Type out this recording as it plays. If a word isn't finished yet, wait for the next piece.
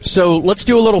So let's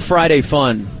do a little Friday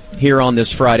fun here on this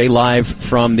Friday, live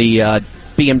from the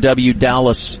BMW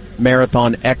Dallas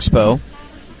Marathon Expo,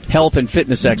 Health and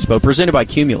Fitness Expo, presented by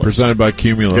Cumulus.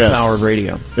 Yes. Power of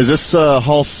Radio. Is this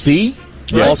Hall C?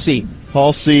 Yeah. Hall C.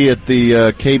 Hall C at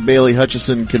the K. Bailey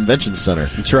Hutchison Convention Center.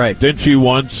 That's right. Didn't you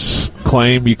once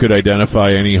claim you could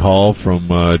identify any hall from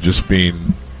just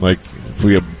being, like, if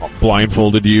we had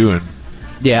blindfolded you and...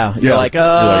 Yeah, you're like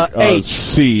H.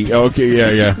 C.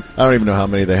 Okay, yeah. I don't even know how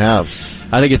many they have.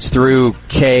 I think it's through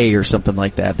K or something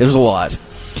like that. There's a lot.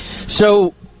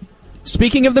 So,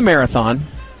 speaking of the marathon,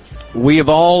 we have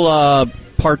all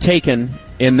partaken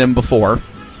in them before.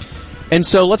 And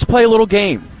so let's play a little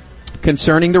game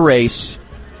concerning the race.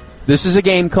 This is a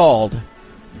game called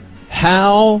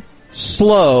How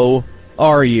Slow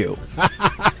Are You?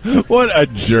 What a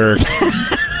jerk.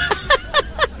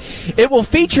 It will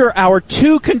feature our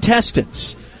two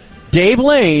contestants, Dave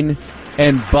Lane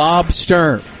and Bob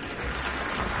Stern.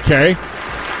 Okay.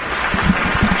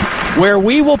 Where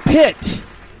we will pit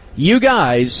you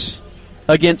guys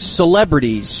against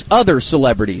celebrities, other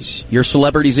celebrities, your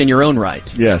celebrities in your own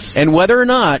right. Yes. And whether or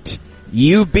not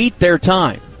you beat their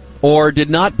time or did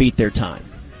not beat their time.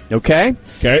 Okay?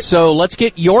 Okay. So let's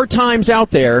get your times out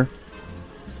there.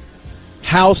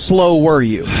 How slow were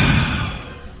you?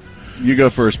 You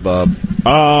go first, Bob.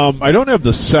 I don't have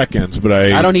the seconds, but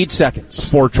I don't need seconds.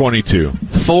 4:22.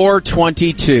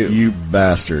 4:22. You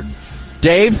bastard.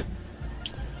 Dave?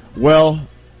 Well,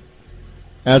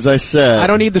 as I said... I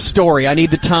don't need the story. I need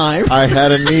the time. I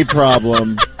had a knee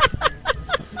problem.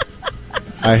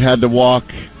 I had to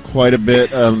walk quite a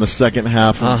bit on the second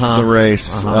half of the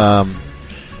race.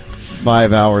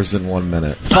 5 hours and 1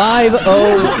 minute. 5:00.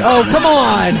 Oh, come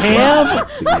on, Ham.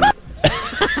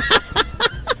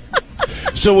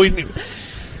 So we...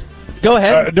 Go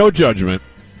ahead. No judgment.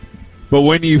 But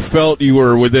when you felt you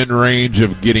were within range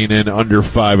of getting in under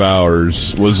 5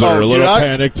 hours, was there a little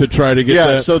panic to try to get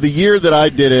that? Yeah, so the year that I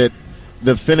did it,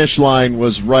 the finish line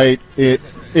was right in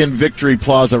Victory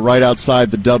Plaza, right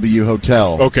outside the W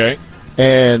Hotel. Okay.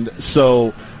 And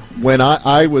so when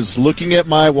I was looking at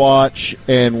my watch,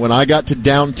 and when I got to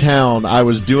downtown, I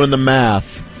was doing the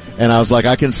math, and I was like,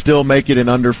 I can still make it in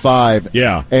under 5.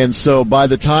 Yeah. And so by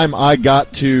the time I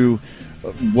got to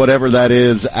whatever that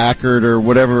is, Ackerd or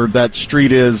whatever that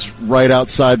street is right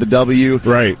outside the W,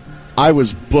 right, I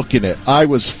was booking it. I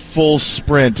was full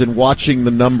sprint and watching the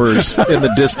numbers in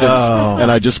the distance, and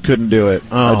I just couldn't do it.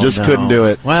 I just couldn't do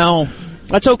it. Well,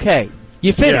 that's okay.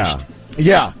 You finished.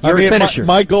 Yeah. You're a finisher.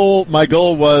 My goal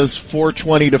was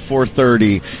 4:20 to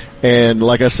 4:30, and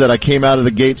like I said, I came out of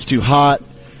the gates too hot,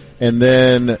 and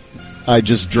then I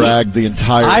just dragged the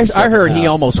entire I heard half. he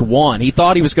almost won. He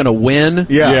thought he was going to win.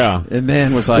 Yeah. And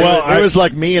then was like... Well, it was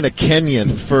like me in a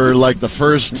Kenyan for like the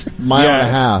first mile and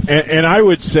a half. And I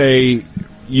would say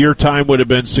your time would have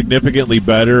been significantly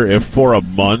better if for a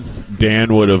month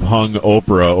Dan would have hung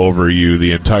Oprah over you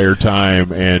the entire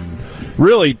time and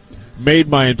really made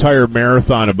my entire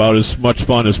marathon about as much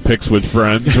fun as Picks with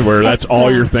Friends, where that's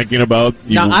all you're thinking about.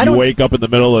 You wake up in the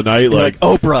middle of the night like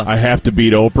Oprah. I have to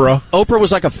beat Oprah. Oprah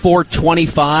was like a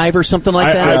 4:25 or something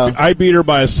like that. I beat her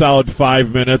by a solid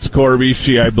 5 minutes, Corby.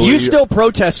 I believe. You still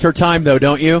protest her time, though,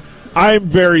 don't you? I'm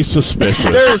very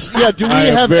suspicious. Do we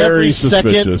have every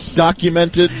second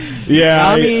documented? Yeah,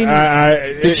 I mean,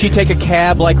 did she take a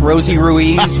cab like Rosie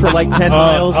Ruiz for like 10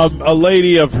 miles? A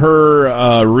lady of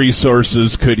her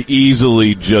resources could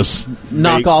easily just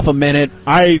knock off a minute.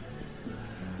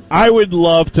 I would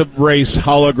love to race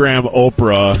hologram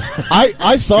Oprah.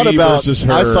 I thought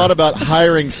about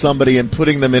hiring somebody and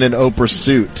putting them in an Oprah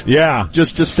suit. Yeah,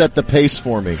 just to set the pace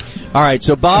for me. All right,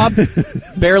 so Bob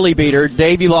barely beat her.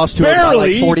 Dave, you lost to her by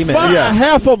like 40 minutes.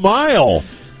 Half a mile.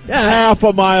 Yeah, half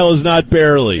a mile is not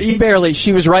barely. Barely.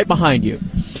 She was right behind you.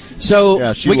 So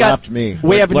yeah, she lapped me.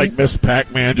 We have like Miss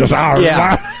Pac-Man just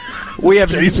we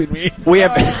have chasing me. We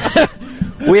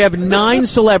have 9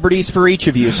 celebrities for each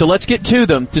of you, so let's get to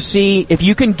them to see if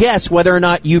you can guess whether or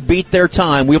not you beat their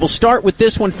time. We will start with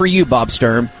this one for you, Bob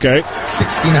Stern. Okay.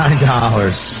 $69.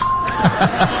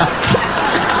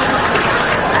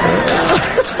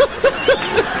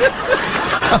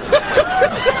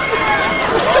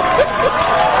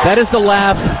 That is the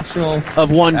laugh of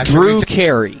one Drew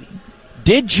Carey.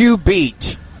 Did you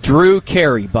beat Drew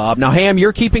Carey, Bob? Now, Ham,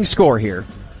 you're keeping score here.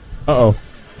 Uh-oh.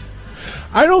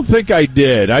 I don't think I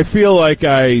did. I feel like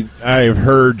I've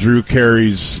heard Drew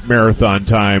Carey's marathon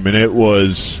time, and it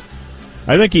was...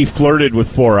 I think he flirted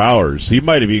with 4 hours. He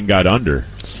might have even got under.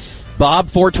 Bob,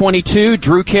 4:22.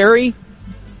 Drew Carey,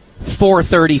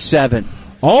 4:37.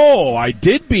 Oh, I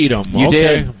did beat him. You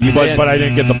did. You but did. But I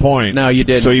didn't get the point. No, you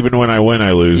didn't. So even when I win,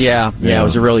 I lose. Yeah, it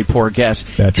was a really poor guess.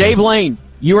 That's Dave right. Lane,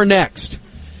 you are next.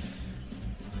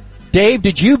 Dave,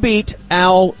 did you beat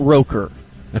Al Roker?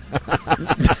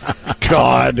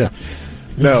 God.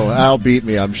 No, Al beat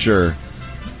me, I'm sure.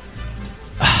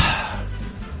 I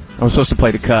was supposed to play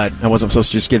the cut. I wasn't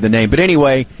supposed to just give the name. But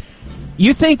anyway,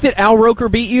 you think that Al Roker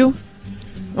beat you?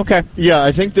 Okay. Yeah,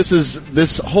 I think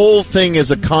this whole thing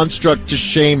is a construct to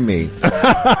shame me.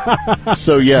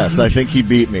 So, yes, I think he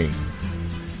beat me.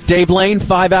 Dave Lane,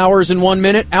 5 hours and 1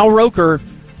 minute. Al Roker,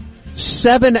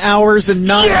 7 hours and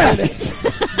 9 minutes.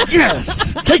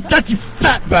 Yes! Take that, you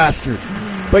fat bastard!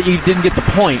 But you didn't get the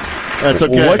point. That's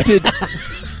okay.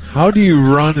 How do you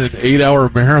run an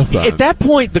 8-hour marathon? At that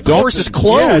point, the course is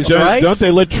closed, right? Don't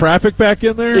they let traffic back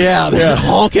in there? Yeah, they're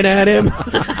honking at him.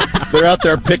 They're out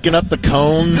there picking up the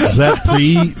cones. Is that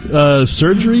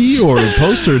pre-surgery or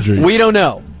post-surgery? We don't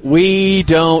know.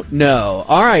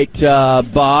 All right,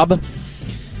 Bob.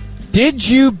 Did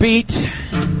you beat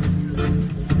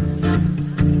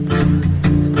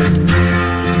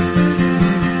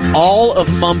all of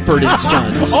Mumford and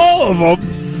Sons? All of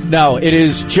them? No, it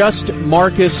is just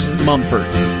Marcus Mumford.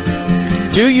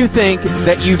 Do you think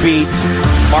that you beat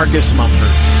Marcus Mumford?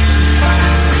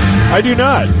 I do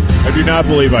not. I do not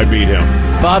believe I beat him.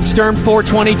 Bob Sturm,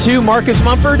 422. Marcus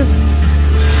Mumford,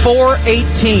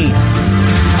 418.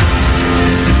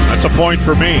 That's a point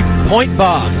for me. Point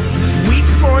Bob. Weep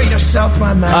for yourself,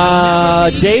 my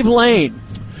man. Dave Lane.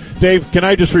 Dave, can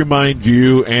I just remind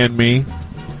you and me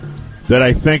that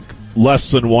I think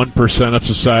less than 1% of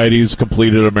societies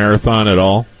completed a marathon at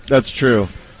all? That's true.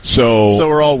 So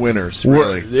we're all winners,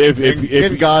 really.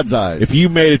 In God's eyes. If you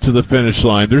made it to the finish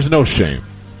line, there's no shame.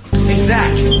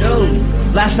 Exactly. No.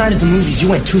 Last night at the movies, you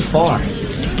went too far.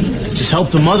 Just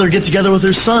helped a mother get together with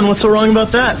her son. What's so wrong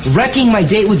about that? Wrecking my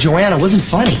date with Joanna wasn't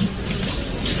funny.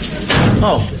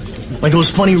 Oh, like it was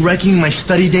funny wrecking my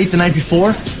study date the night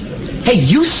before? Hey,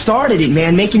 you started it,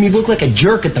 man, making me look like a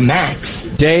jerk at the max.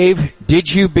 Dave,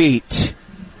 did you beat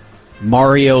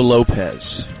Mario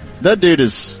Lopez? That dude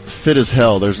is fit as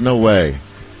hell. There's no way.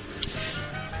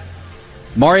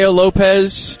 Mario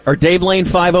Lopez, or Dave Lane,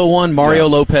 501. Mario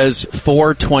Lopez,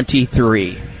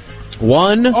 423.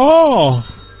 1-1. Oh!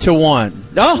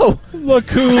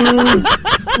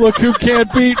 Look who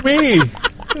can't beat me.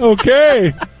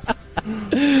 Okay.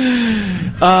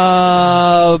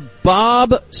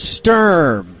 Bob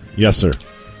Sturm. Yes, sir.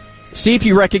 See if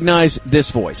you recognize this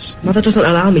voice. Mother doesn't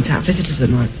allow me to have visitors at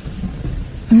night.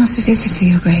 I'm not a visitor,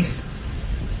 Your Grace.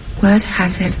 Word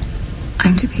has it,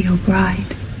 I'm to be your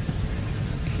bride.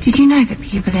 Did you know that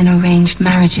people in arranged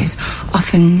marriages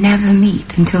often never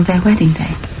meet until their wedding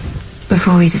day?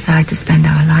 Before we decide to spend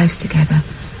our lives together,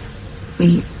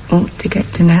 we ought to get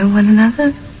to know one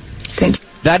another, don't you?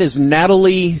 That is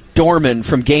Natalie Dorman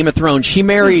from Game of Thrones. She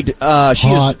married...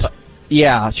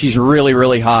 she's really,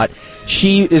 really hot.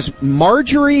 She is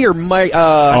Marjorie or...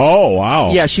 oh,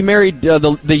 wow. Yeah, she married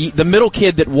the middle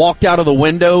kid that walked out of the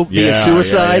window via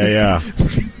suicide. Yeah.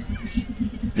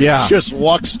 Yeah. Just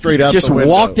walked straight out the window. Just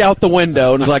walked out the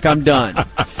window and was like, I'm done.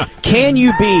 Can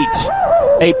you beat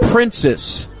a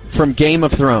princess from Game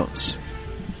of Thrones?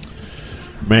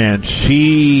 Man,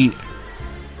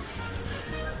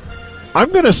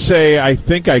 I'm going to say I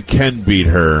think I can beat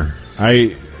her.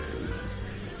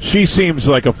 She seems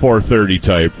like a 430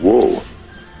 type. Whoa.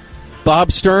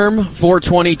 Bob Sturm,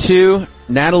 422.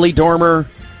 Natalie Dormer,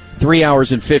 3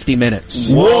 hours and 50 minutes.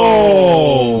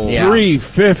 Whoa! Yeah.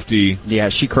 350. Yeah,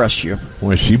 she crushed you.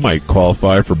 Well, she might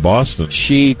qualify for Boston.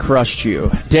 She crushed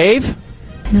you. Dave?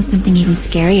 I know something even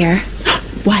scarier.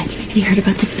 What? Have you heard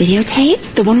about this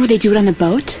videotape? The one where they do it on the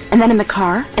boat, and then in the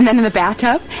car, and then in the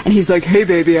bathtub, and he's like, hey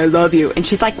baby, I love you. And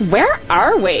she's like, where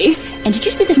are we? And did you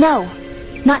see this? No,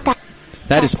 not that.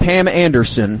 That is Pam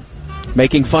Anderson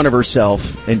making fun of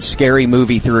herself in Scary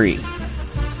Movie 3.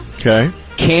 Okay.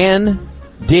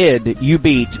 Did you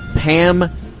beat Pam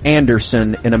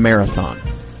Anderson in a marathon?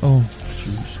 Oh,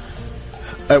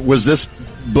 was this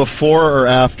before or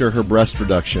after her breast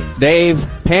reduction? Dave,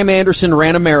 Pam Anderson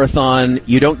ran a marathon.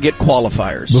 You don't get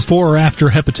qualifiers. before or after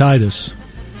hepatitis?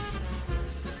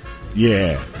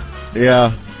 Yeah.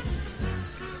 Yeah.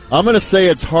 I'm going to say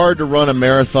it's hard to run a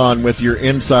marathon with your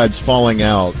insides falling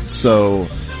out, so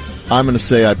I'm going to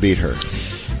say I beat her.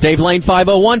 Dave Lane,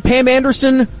 501. Pam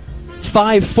Anderson,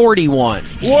 541.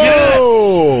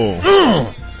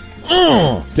 Whoa!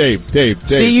 Dave.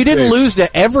 See, you didn't lose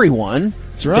to everyone.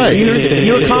 That's right.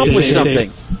 You accomplished something.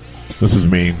 This is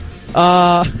mean.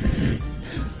 Bob.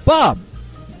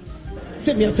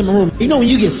 Sent me up to my room. You know when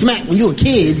you get smacked when you're a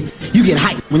kid, you get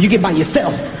hyped. When you get by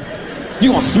yourself,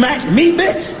 You gonna smack me,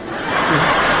 bitch?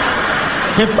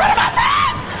 In front of my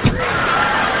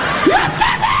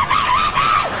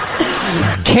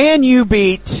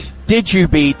Did you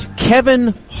beat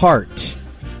Kevin Hart?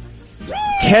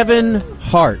 Kevin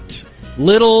Hart.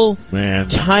 Little, Man.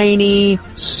 tiny,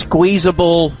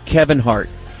 squeezable Kevin Hart.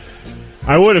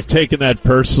 I would have taken that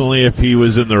personally if he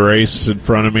was in the race in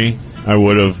front of me. I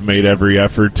would have made every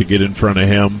effort to get in front of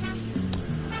him.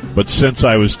 But since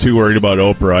I was too worried about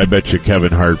Oprah, I bet you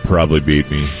Kevin Hart probably beat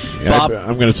me. Bob,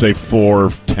 I'm going to say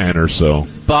 4:10 or so.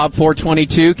 Bob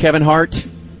 422, Kevin Hart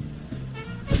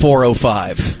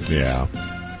 405. Yeah.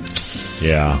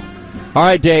 All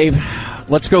right, Dave.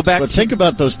 Let's go back. But think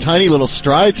about those tiny little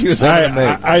strides he was having to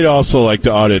make. I'd also like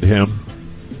to audit him.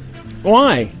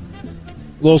 Why?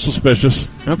 A little suspicious.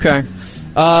 Okay.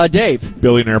 Dave.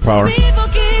 Billionaire power.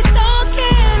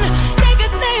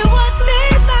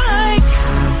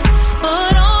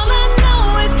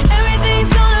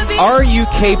 Are you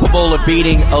capable of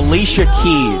beating Alicia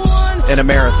Keys in a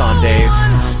marathon, Dave?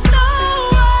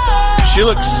 She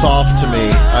looks soft to me.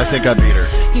 I think I beat her.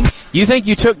 You think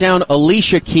you took down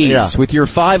Alicia Keys with your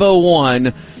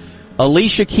 5:01.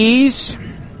 Alicia Keys,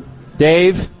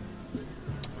 Dave,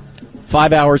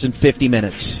 5 hours and 50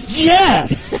 minutes.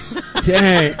 Yes!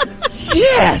 Dang.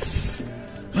 Yes!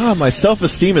 Oh, my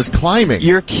self-esteem is climbing.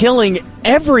 You're killing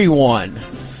everyone.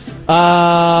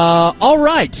 All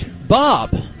right,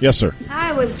 Bob. Yes, sir.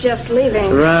 I was just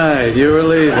leaving. Right, you were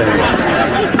leaving.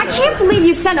 I can't believe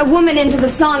you sent a woman into the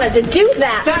sauna to do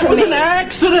that. That was an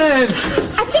accident.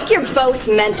 I think you're both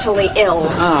mentally ill.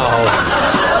 Oh.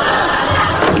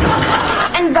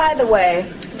 And by the way,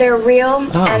 they're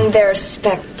real and they're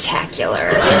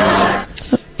spectacular.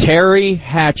 Terry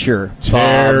Hatcher.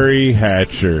 Terry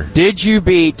Hatcher. Did you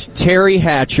beat Terry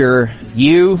Hatcher,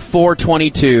 you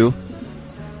 422?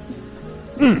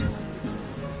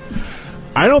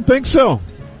 I don't think so.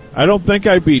 I don't think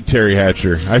I beat Terry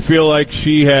Hatcher. I feel like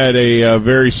she had a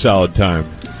very solid time.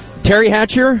 Terry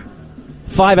Hatcher,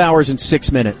 5 hours and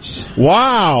 6 minutes.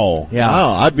 Wow. Yeah.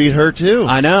 Wow, I beat her too.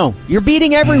 I know. You're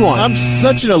beating everyone. I'm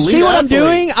such an elite See what athlete. I'm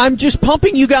doing? I'm just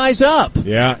pumping you guys up.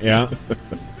 Yeah.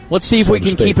 Let's see if we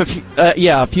can keep a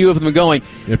few of them going.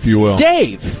 If you will.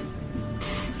 Dave.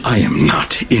 I am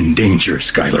not in danger,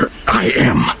 Skylar. I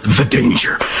am the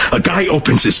danger. A guy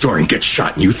opens his door and gets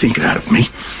shot, and you think that of me?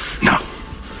 No.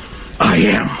 I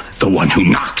am the one who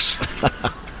knocks.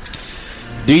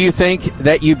 Do you think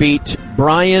that you beat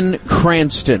Bryan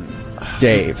Cranston,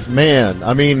 Dave? Man,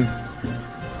 I mean,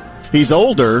 he's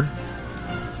older,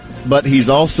 but he's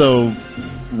also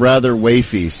rather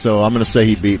wafy, so I'm going to say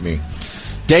he beat me.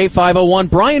 Dave 501,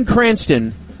 Bryan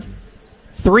Cranston,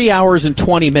 3 hours and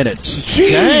 20 minutes.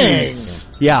 Jeez. Dang.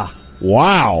 Yeah.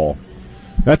 Wow.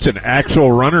 That's an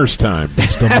actual runner's time.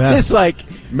 That is like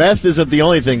meth isn't the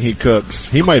only thing he cooks.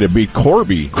 He might have beat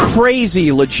Corby.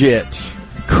 Crazy legit.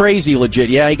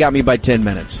 Yeah, he got me by 10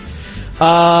 minutes.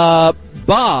 Bob.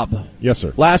 Yes,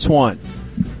 sir. Last one.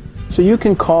 So you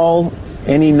can call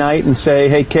any night and say,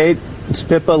 hey, Kate, it's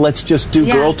Pippa, let's just do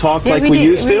girl talk like we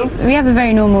used to? We have a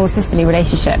very normal sisterly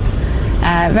relationship.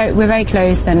 We're very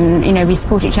close, and we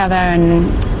support each other and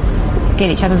get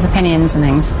each other's opinions and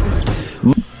things.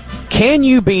 Can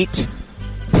you beat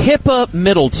Pippa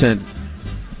Middleton?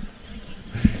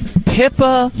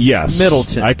 Pippa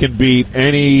Middleton. I can beat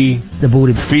any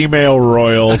female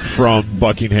royal from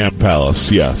Buckingham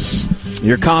Palace, yes.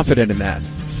 You're confident in that?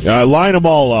 Line them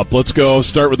all up. Let's go.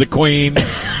 Start with the Queen.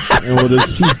 And we'll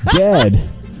just... She's dead.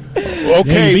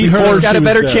 Okay, she's got a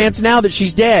better chance now that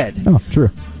she's dead. Oh,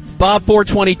 true. Bob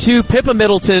 422, Pippa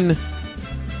Middleton,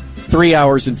 3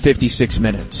 hours and 56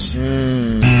 minutes.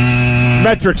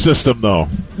 Metric system, though.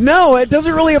 No, it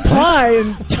doesn't really apply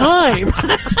in time.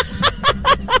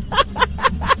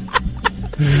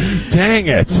 Dang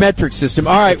it. Metric system.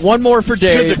 All right, one more for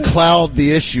Dave. It's good to cloud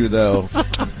the issue, though.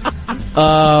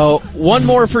 One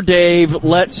more for Dave.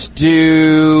 Let's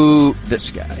do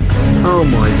this guy. Oh,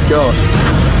 my God.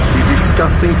 You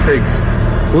disgusting pigs.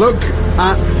 Look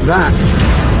at that.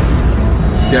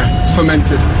 Yeah, it's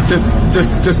fermented. Just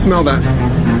smell that.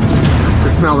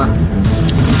 Just smell that.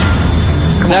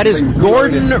 That is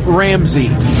Gordon Ramsay.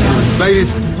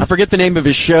 Ladies. I forget the name of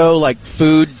his show, like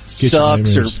Food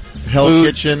Sucks or Hell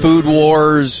Kitchen. Food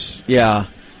Wars. Yeah.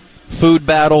 Food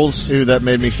Battles. Ooh, that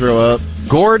made me throw up.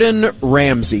 Gordon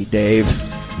Ramsay, Dave.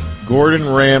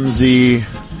 Gordon Ramsay.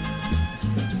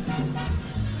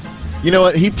 You know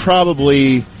what? He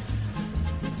probably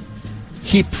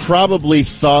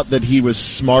thought that he was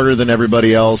smarter than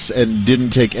everybody else and didn't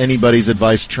take anybody's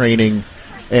advice training,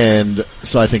 and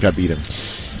so I think I beat him.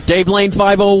 Dave Lane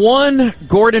 501,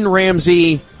 Gordon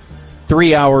Ramsay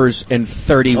 3 hours and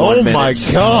 31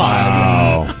 minutes. Oh, my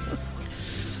God. Wow.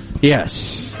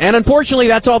 Yes. And unfortunately,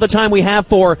 that's all the time we have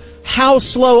for How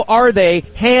Slow Are They?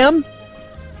 Ham?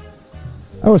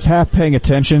 I was half paying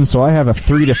attention, so I have a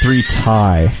 3-3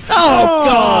 tie. Oh,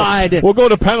 God. We'll go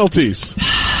to penalties.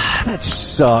 That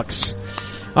sucks.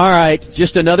 All right,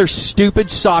 just another stupid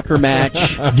soccer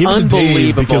match. Give it to Dave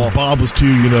Unbelievable. because Bob was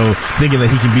too, thinking that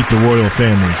he can beat the royal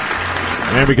family.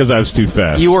 And because I was too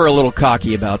fast. You were a little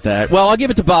cocky about that. Well, I'll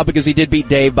give it to Bob because he did beat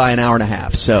Dave by an hour and a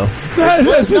half. So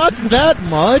That's not that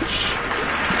much.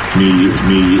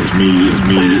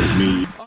 Me.